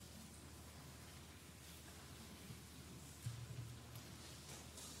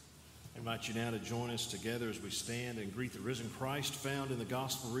invite you now to join us together as we stand and greet the risen Christ found in the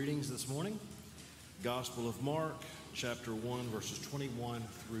gospel readings this morning. Gospel of Mark, chapter 1, verses 21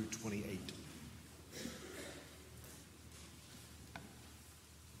 through 28.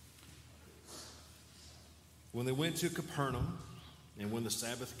 When they went to Capernaum, and when the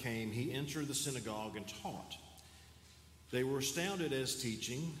Sabbath came, he entered the synagogue and taught. They were astounded as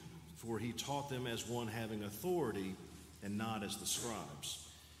teaching, for he taught them as one having authority and not as the scribes.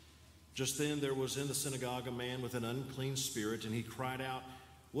 Just then there was in the synagogue a man with an unclean spirit, and he cried out,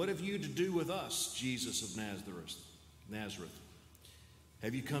 "What have you to do with us, Jesus of Nazareth?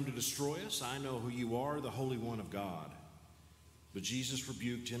 Have you come to destroy us? I know who you are, the Holy One of God." But Jesus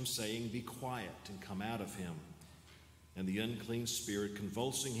rebuked him, saying, "Be quiet and come out of him." And the unclean spirit,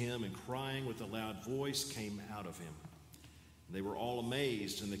 convulsing him and crying with a loud voice, came out of him. They were all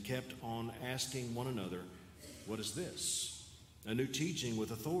amazed, and they kept on asking one another, "What is this? A new teaching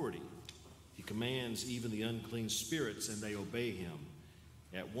with authority. He commands even the unclean spirits, and they obey him."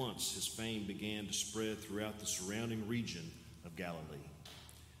 At once his fame began to spread throughout the surrounding region of Galilee.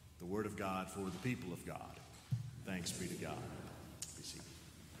 The word of God for the people of God. Thanks be to God. Be seated.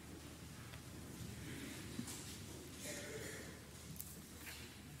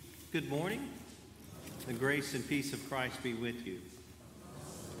 Good morning. The grace and peace of Christ be with you.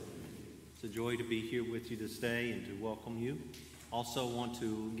 It's a joy to be here with you this day and to welcome you. Also want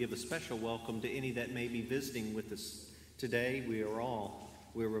to give a special welcome to any that may be visiting with us today.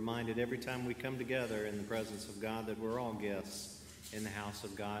 We're reminded every time we come together in the presence of God that we're all guests in the house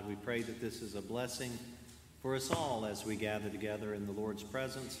of God. We pray that this is a blessing for us all as we gather together in the Lord's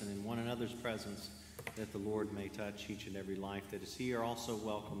presence and in one another's presence, that the Lord may touch each and every life that is here. Also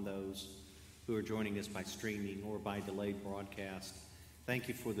welcome those who are joining us by streaming or by delayed broadcast. Thank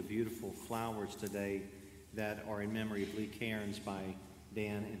you for the beautiful flowers today that are in memory of Lee Cairns by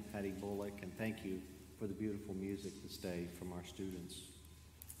Dan and Patty Bullock, and thank you for the beautiful music this day from our students.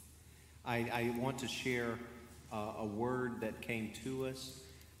 I want to share a word that came to us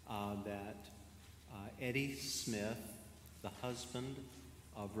that Eddie Smith, the husband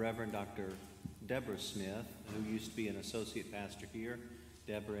of Reverend Dr. Deborah Smith, who used to be an associate pastor here.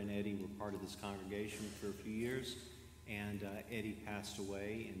 Deborah and Eddie were part of this congregation for a few years, and Eddie passed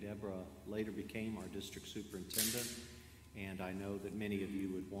away, and Deborah later became our district superintendent, and I know that many of you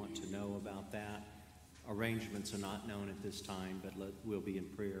would want to know about that. Arrangements are not known at this time, but we'll be in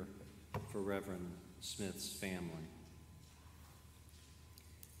prayer for Reverend Smith's family.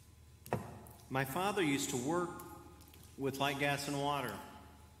 My father used to work with light, gas, and water.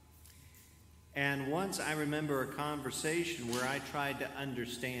 And once I remember a conversation where I tried to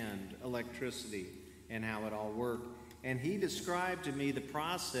understand electricity and how it all worked. And he described to me the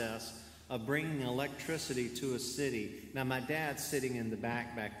process of bringing electricity to a city. Now, my dad's sitting in the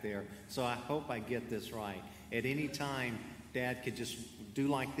back there, so I hope I get this right. At any time, Dad could just do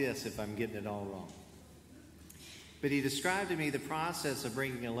like this if I'm getting it all wrong. But he described to me the process of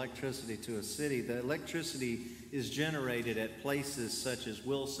bringing electricity to a city. The electricity is generated at places such as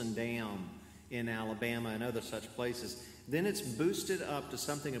Wilson Dam in Alabama and other such places. Then it's boosted up to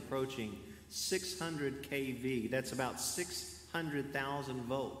something approaching 600 kV. That's about 600,000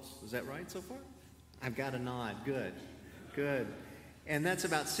 volts. Is that right so far? I've got a nod. Good. Good. And that's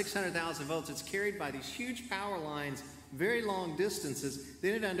about 600,000 volts. It's carried by these huge power lines, very long distances.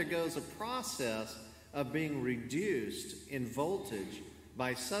 Then it undergoes a process of being reduced in voltage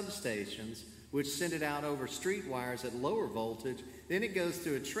by substations, which send it out over street wires at lower voltage. Then it goes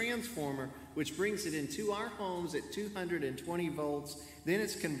through a transformer, which brings it into our homes at 220 volts. Then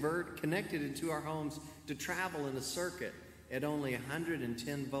it's connected into our homes to travel in a circuit at only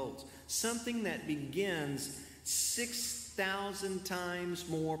 110 volts. Something that begins 6,000 times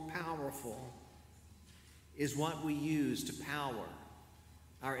more powerful is what we use to power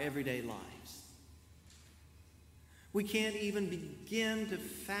our everyday lives. We can't even begin to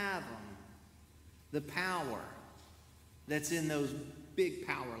fathom the power that's in those big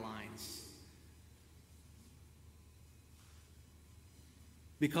power lines,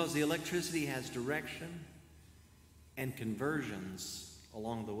 because the electricity has direction and conversions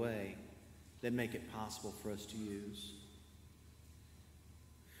along the way that make it possible for us to use.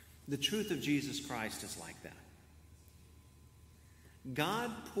 The truth of Jesus Christ is like that.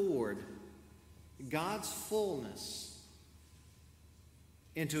 God poured God's fullness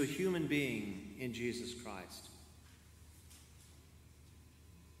into a human being in Jesus Christ.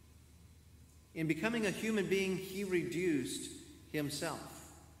 In becoming a human being, he reduced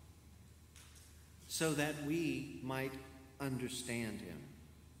himself so that we might understand him.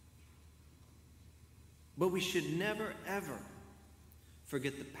 But we should never, ever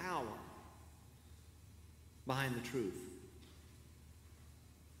forget the power behind the truth.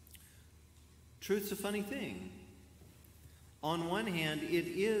 Truth's a funny thing. On one hand, it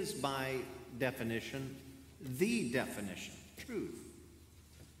is by definition the definition, truth.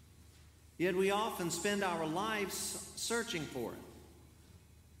 Yet we often spend our lives searching for it.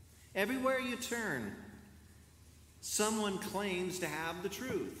 Everywhere you turn, someone claims to have the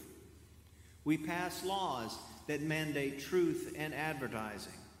truth. We pass laws that mandate truth in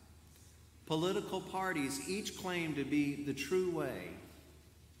advertising. Political parties each claim to be the true way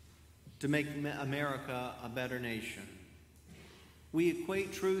to make America a better nation. We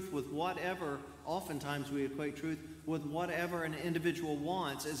equate truth with whatever, oftentimes we equate truth with whatever an individual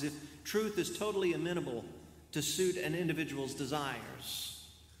wants, as if truth is totally amenable to suit an individual's desires.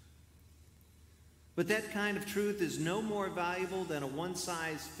 But that kind of truth is no more valuable than a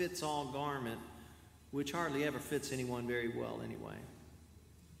one-size-fits-all garment, which hardly ever fits anyone very well anyway.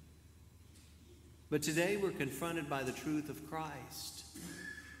 But today we're confronted by the truth of Christ.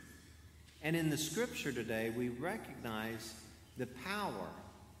 And in the scripture today, we recognize the power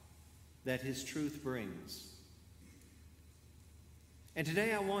that his truth brings. And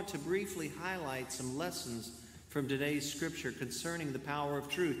today I want to briefly highlight some lessons from today's scripture concerning the power of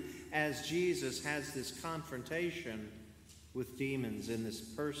truth as Jesus has this confrontation with demons in this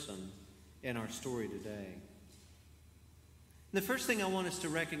person in our story today. The first thing I want us to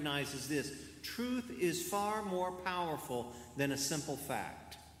recognize is this: truth is far more powerful than a simple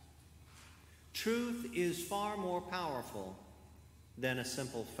fact. Truth is far more powerful than a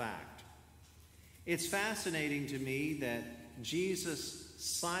simple fact. It's fascinating to me that Jesus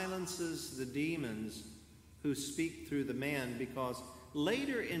silences the demons who speak through the man, because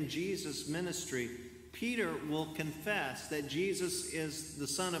later in Jesus' ministry, Peter will confess that Jesus is the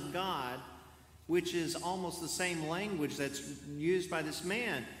Son of God, which is almost the same language that's used by this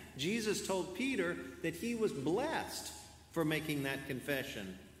man. Jesus told Peter that he was blessed for making that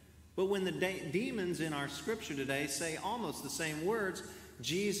confession. But when the demons in our scripture today say almost the same words,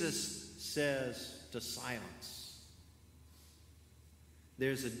 Jesus says to silence.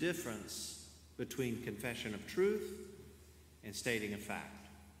 There's a difference between confession of truth and stating a fact.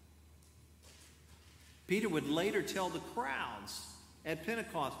 Peter would later tell the crowds at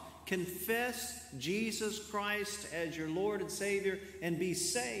Pentecost, confess Jesus Christ as your Lord and Savior and be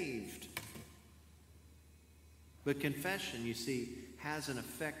saved. But confession, you see, has an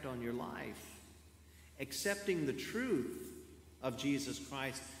effect on your life. Accepting the truth of Jesus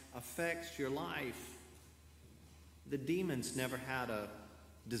Christ affects your life. The demons never had a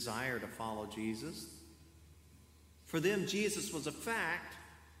desire to follow Jesus. For them, Jesus was a fact,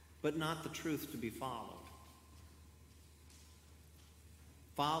 but not the truth to be followed.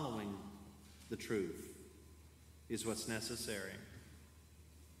 Following the truth is what's necessary.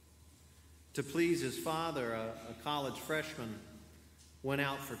 To please his father, a college freshman went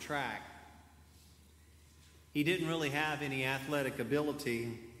out for track. He didn't really have any athletic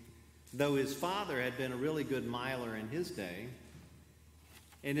ability, though his father had been a really good miler in his day.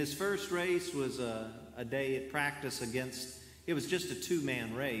 And his first race was a day at practice it was just a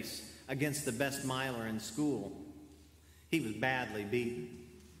two-man race against the best miler in school. He was badly beaten.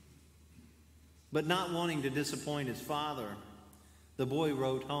 But not wanting to disappoint his father, the boy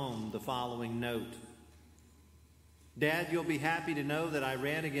wrote home the following note: Dad, you'll be happy to know that I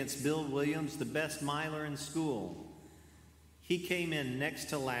ran against Bill Williams, the best miler in school. He came in next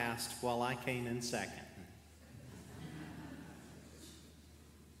to last while I came in second.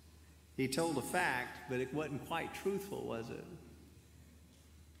 He told a fact, but it wasn't quite truthful, was it?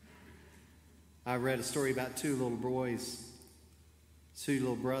 I read a story about two little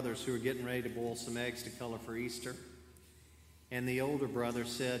brothers who were getting ready to boil some eggs to color for Easter. And the older brother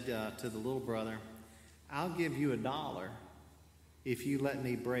said to the little brother, I'll give you $1 if you let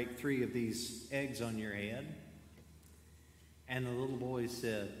me break 3 of these eggs on your head. And the little boy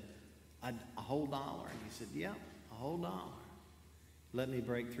said, a whole $1. And he said, yep, a whole $1. Let me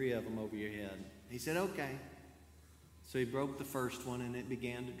break 3 of them over your head. He said, okay. So he broke the first one and it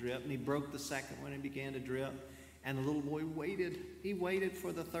began to drip. And he broke the second one and it began to drip. And the little boy waited. He waited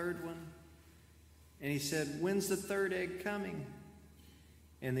for the third one. And he said, when's the third egg coming?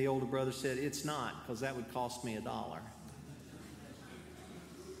 And the older brother said, it's not, because that would cost me $1.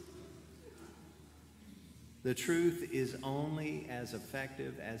 The truth is only as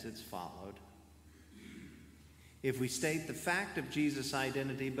effective as it's followed. If we state the fact of Jesus'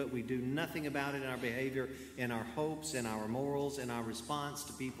 identity, but we do nothing about it in our behavior, in our hopes, in our morals, in our response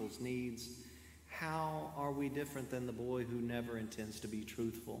to people's needs, how are we different than the boy who never intends to be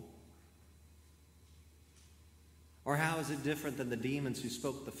truthful? Or how is it different than the demons who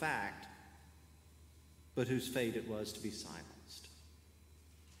spoke the fact, but whose fate it was to be silenced.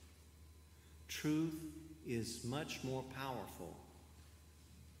 Truth is much more powerful.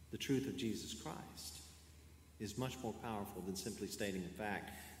 The truth of Jesus Christ is much more powerful than simply stating a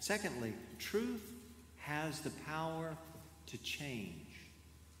fact. Secondly, truth has the power to change.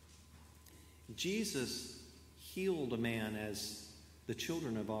 Jesus healed a man, as the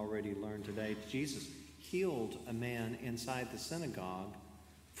children have already learned today. Jesus healed a man inside the synagogue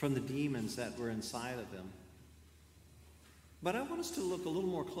from the demons that were inside of him. But I want us to look a little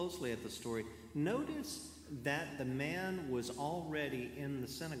more closely at the story. Notice that the man was already in the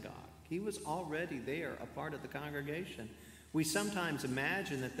synagogue. He was already there, a part of the congregation. We sometimes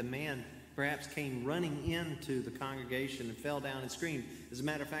imagine that the man perhaps came running into the congregation and fell down and screamed. As a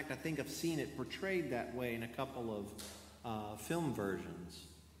matter of fact, I think I've seen it portrayed that way in a couple of film versions.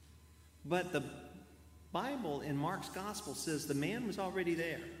 But the Bible in Mark's gospel says the man was already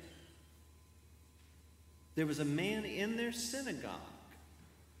there. There was a man in their synagogue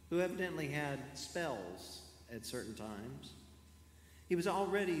who evidently had spells at certain times. He was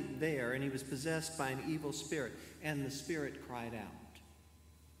already there, and he was possessed by an evil spirit, and the spirit cried out.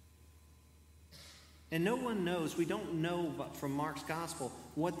 And no one knows, we don't know from Mark's gospel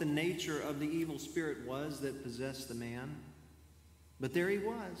what the nature of the evil spirit was that possessed the man. But there he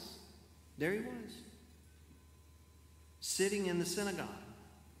was. There he was. Sitting in the synagogue.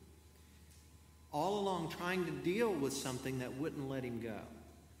 All along trying to deal with something that wouldn't let him go.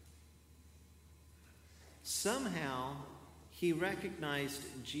 Somehow he recognized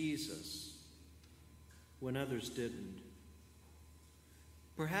Jesus when others didn't.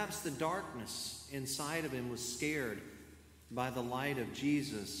 Perhaps the darkness inside of him was scared by the light of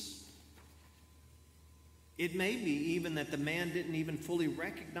Jesus. It may be even that the man didn't even fully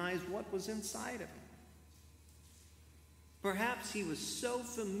recognize what was inside of him. Perhaps he was so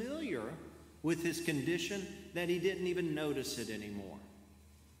familiar with his condition that he didn't even notice it anymore.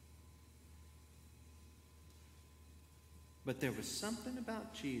 But there was something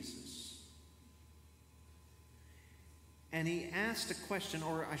about Jesus. And he asked a question,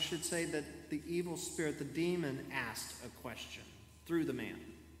 or I should say that the evil spirit, the demon, asked a question through the man.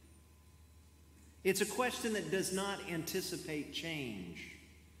 It's a question that does not anticipate change.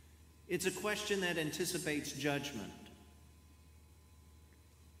 It's a question that anticipates judgment.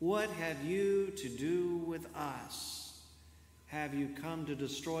 What have you to do with us? Have you come to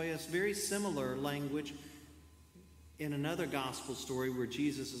destroy us? Very similar language in another gospel story where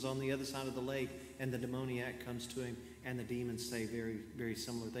Jesus is on the other side of the lake and the demoniac comes to him and the demons say very, very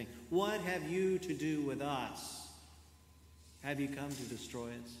similar thing. What have you to do with us? Have you come to destroy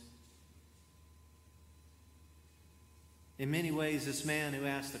us? In many ways, this man who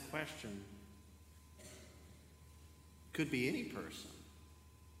asked the question could be any person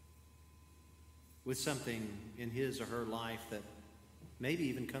with something in his or her life that maybe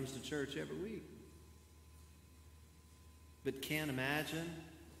even comes to church every week, but can't imagine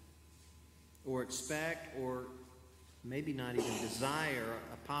or expect or maybe not even desire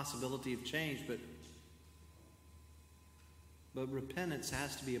a possibility of change, but repentance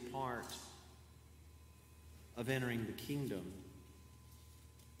has to be a part of entering the kingdom.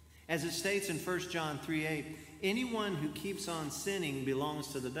 As it states in 1 John 3:8, anyone who keeps on sinning belongs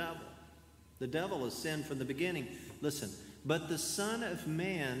to the devil. The devil has sinned from the beginning. Listen, but the Son of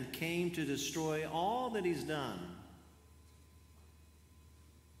Man came to destroy all that he's done.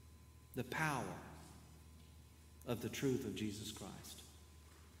 The power of the truth of Jesus Christ.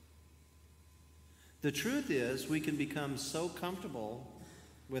 The truth is, we can become so comfortable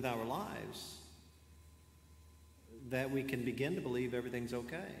with our lives that we can begin to believe everything's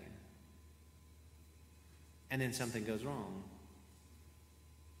okay. And then something goes wrong.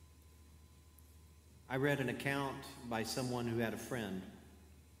 I read an account by someone who had a friend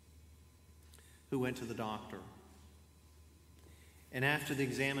who went to the doctor. And after the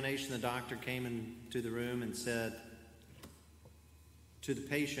examination, the doctor came into the room and said to the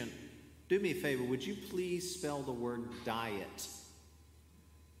patient, "Do me a favor, would you please spell the word diet?"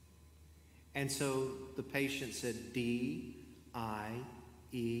 And so the patient said D-I-E,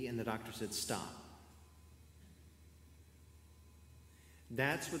 and the doctor said, "Stop."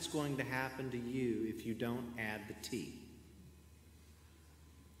 That's what's going to happen to you if you don't add the T.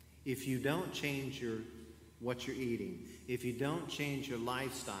 If you don't change what you're eating, if you don't change your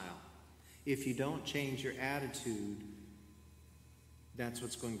lifestyle, if you don't change your attitude, that's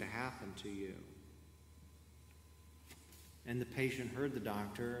what's going to happen to you. And the patient heard the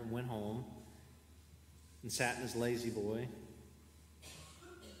doctor and went home and sat in his lazy boy.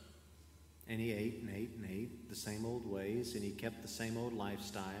 And he ate and ate and ate the same old ways, and he kept the same old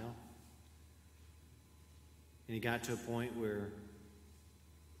lifestyle. And he got to a point where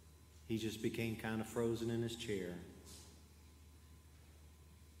he just became kind of frozen in his chair.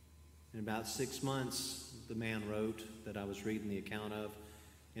 In about 6 months, the man wrote that I was reading the account of,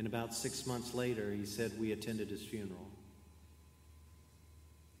 and about 6 months later, he said we attended his funeral.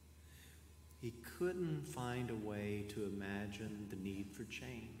 He couldn't find a way to imagine the need for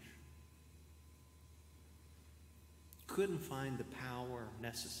change. Couldn't find the power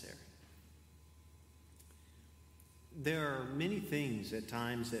necessary. There are many things at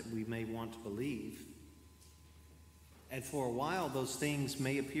times that we may want to believe, and for a while those things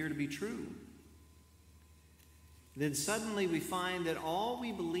may appear to be true. Then suddenly we find that all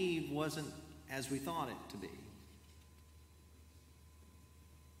we believed wasn't as we thought it to be.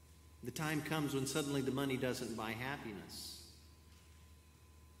 The time comes when suddenly the money doesn't buy happiness,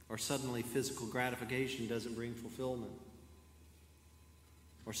 or suddenly physical gratification doesn't bring fulfillment,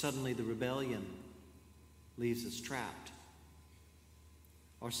 or suddenly the rebellion leaves us trapped,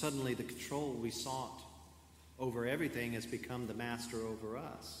 or suddenly the control we sought over everything has become the master over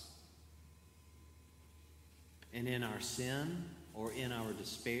us. And in our sin, or in our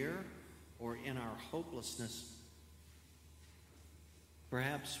despair, or in our hopelessness,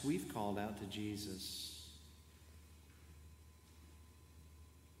 perhaps we've called out to Jesus,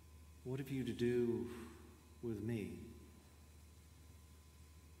 "What have you to do with me?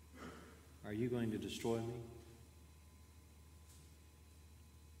 Are you going to destroy me?"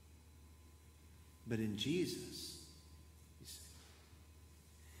 But in Jesus,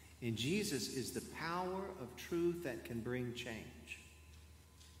 is the power of truth that can bring change.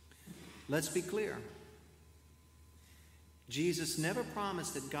 Let's be clear. Jesus never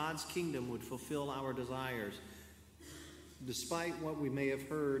promised that God's kingdom would fulfill our desires, despite what we may have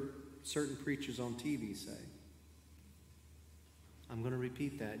heard certain preachers on TV say. I'm going to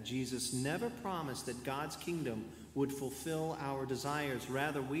repeat that. Jesus never promised that God's kingdom would fulfill our desires.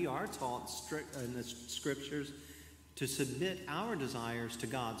 Rather, we are taught in the scriptures to submit our desires to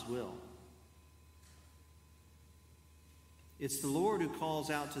God's will. It's the Lord who calls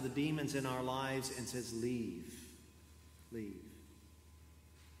out to the demons in our lives and says, "Leave, leave."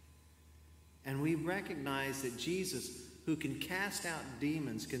 And we recognize that Jesus, who can cast out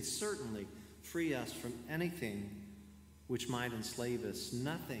demons, can certainly free us from anything which might enslave us.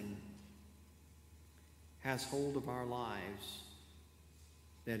 Nothing has hold of our lives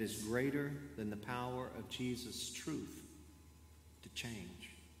that is greater than the power of Jesus' truth to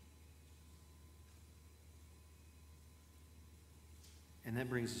change. And that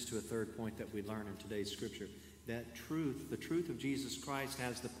brings us to a third point that we learn in today's scripture. That truth, the truth of Jesus Christ,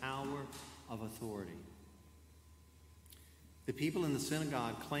 has the power of authority. The people in the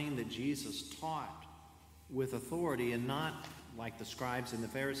synagogue claimed that Jesus taught with authority and not like the scribes and the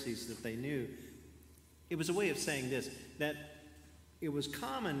Pharisees that they knew. It was a way of saying this, that it was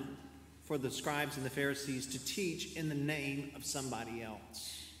common for the scribes and the Pharisees to teach in the name of somebody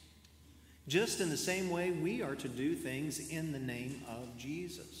else. Just in the same way we are to do things in the name of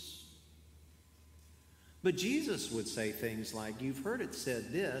Jesus. But Jesus would say things like, "You've heard it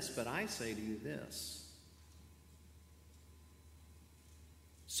said this, but I say to you this."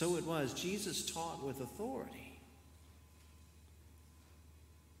 So it was, Jesus taught with authority.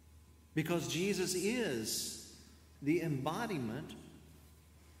 Because Jesus is the embodiment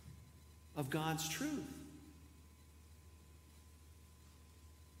of God's truth.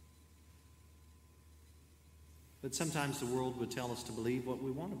 But sometimes the world would tell us to believe what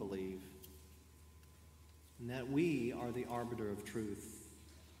we want to believe, and that we are the arbiter of truth.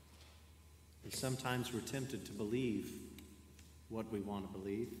 And sometimes we're tempted to believe what we want to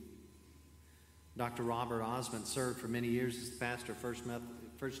believe. Dr. Robert Osment served for many years as the pastor of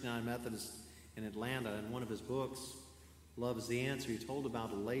First United Methodist in Atlanta. In one of his books, Love is the Answer, he told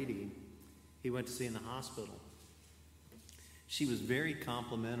about a lady he went to see in the hospital. She was very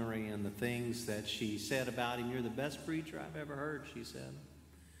complimentary in the things that she said about him. "You're the best preacher I've ever heard," she said.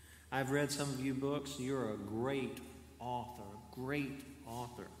 "I've read some of your books. You're a great author, great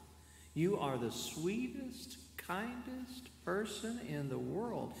author. You are the sweetest, kindest person in the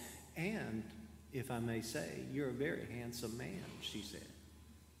world. And, if I may say, you're a very handsome man," she said.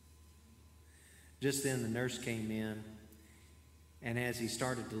 Just then the nurse came in, and as he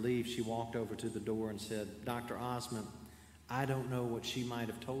started to leave, she walked over to the door and said, "Dr. Osment, I don't know what she might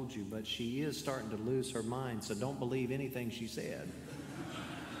have told you, but she is starting to lose her mind, so don't believe anything she said."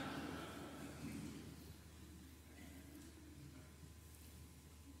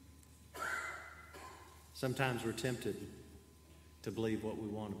 Sometimes we're tempted to believe what we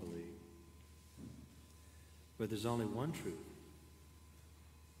want to believe. But there's only one truth.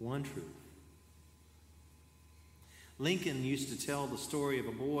 One truth. Lincoln used to tell the story of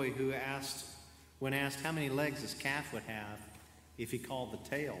a boy who when asked how many legs his calf would have if he called the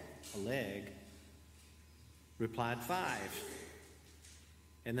tail a leg, replied 5.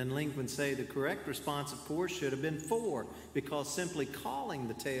 And then Lincoln would say the correct response, of course, should have been 4, because simply calling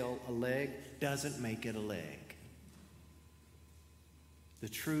the tail a leg doesn't make it a leg. The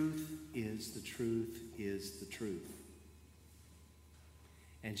truth is the truth is the truth.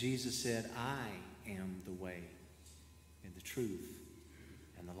 And Jesus said, I am the way and the truth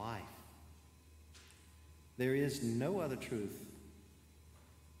and the life. There is no other truth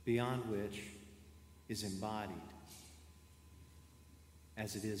beyond which is embodied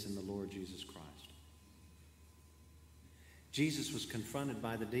as it is in the Lord Jesus Christ. Jesus was confronted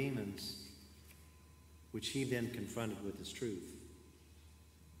by the demons, which he then confronted with his truth.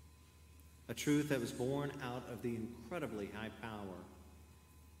 A truth that was born out of the incredibly high power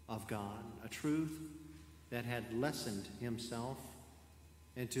of God. A truth that had lessened himself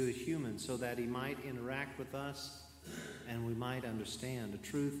into a human so that he might interact with us and we might understand. A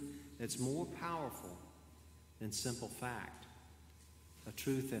truth that's more powerful than simple fact. A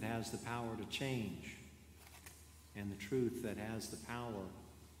truth that has the power to change. And the truth that has the power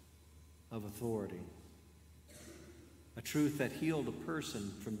of authority. A truth that healed a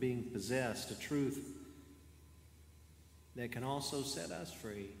person from being possessed. A truth that can also set us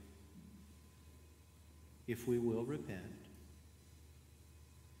free if we will repent.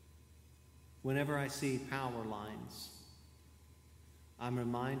 Whenever I see power lines, I'm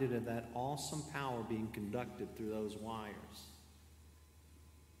reminded of that awesome power being conducted through those wires.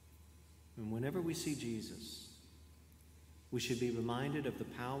 And whenever we see Jesus, we should be reminded of the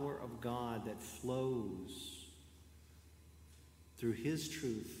power of God that flows through his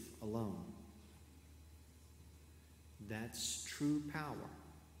truth alone. That's true power.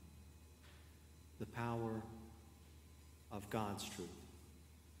 The power of God's truth.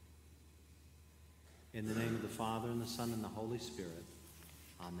 In the name of the Father, and the Son, and the Holy Spirit.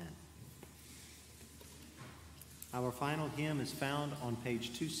 Amen. Our final hymn is found on page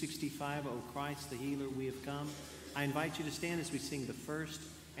 265, O Christ the Healer, we have come. I invite you to stand as we sing the first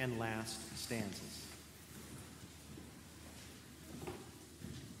and last stanzas.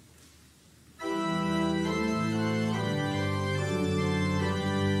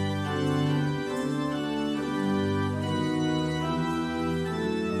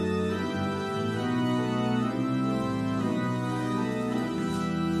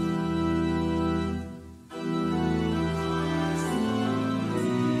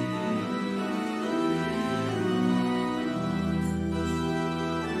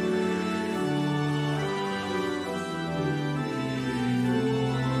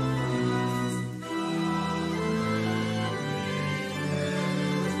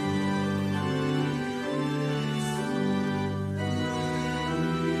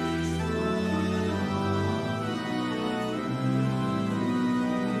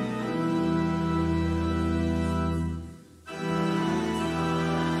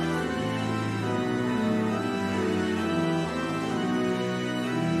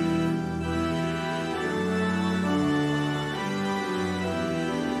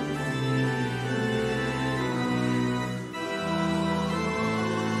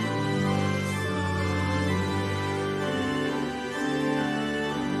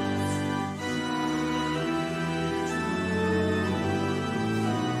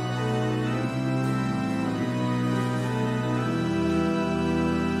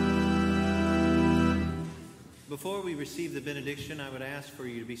 Before we receive the benediction, I would ask for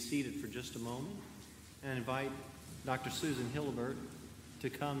you to be seated for just a moment and invite Dr. Susan Hillebert to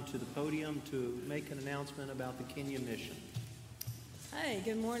come to the podium to make an announcement about the Kenya mission. Hey,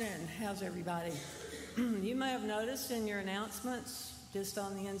 good morning. How's everybody? You may have noticed in your announcements, just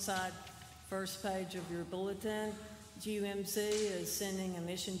on the inside first page of your bulletin, GUMC is sending a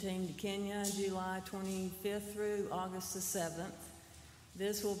mission team to Kenya July 25th through August the 7th.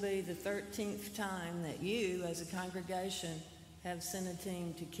 This will be the 13th time that you, as a congregation, have sent a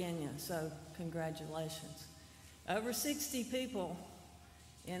team to Kenya, so congratulations. Over 60 people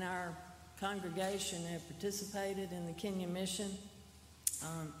in our congregation have participated in the Kenya mission,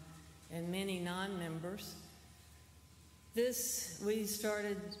 and many non-members. We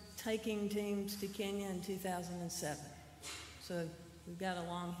started taking teams to Kenya in 2007, so we've got a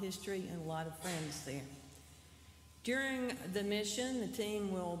long history and a lot of friends there. During the mission, the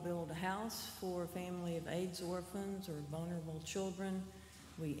team will build a house for a family of AIDS orphans or vulnerable children.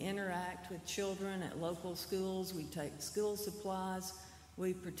 We interact with children at local schools. We take school supplies.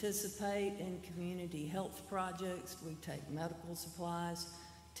 We participate in community health projects. We take medical supplies.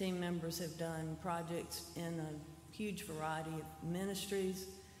 Team members have done projects in huge variety of ministries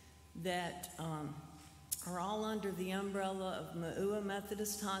that are all under the umbrella of Maua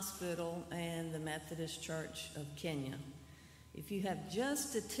Methodist Hospital and the Methodist Church of Kenya. If you have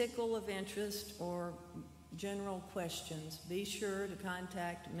just a tickle of interest or general questions, be sure to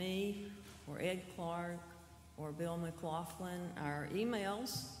contact me or Ed Clark or Bill McLaughlin. Our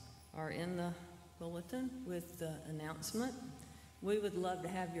emails are in the bulletin with the announcement. We would love to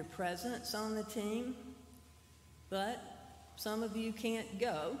have your presence on the team, but some of you can't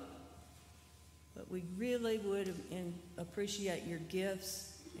go. But we really would appreciate your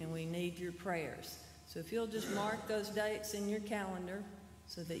gifts, and we need your prayers. So if you'll just mark those dates in your calendar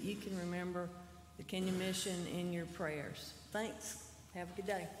so that you can remember the Kenya Mission in your prayers. Thanks. Have a good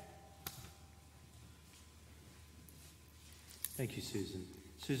day. Thank you, Susan.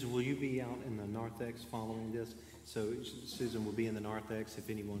 Susan, will you be out in the narthex following this? So Susan will be in the narthex if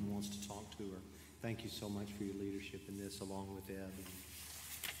anyone wants to talk to her. Thank you so much for your leadership in this, along with Ed.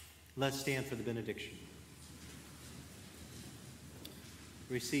 Let's stand for the benediction.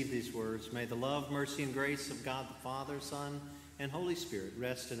 Receive these words. May the love, mercy, and grace of God the Father, Son, and Holy Spirit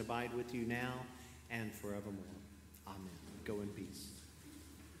rest and abide with you now and forevermore. Amen. Go in peace.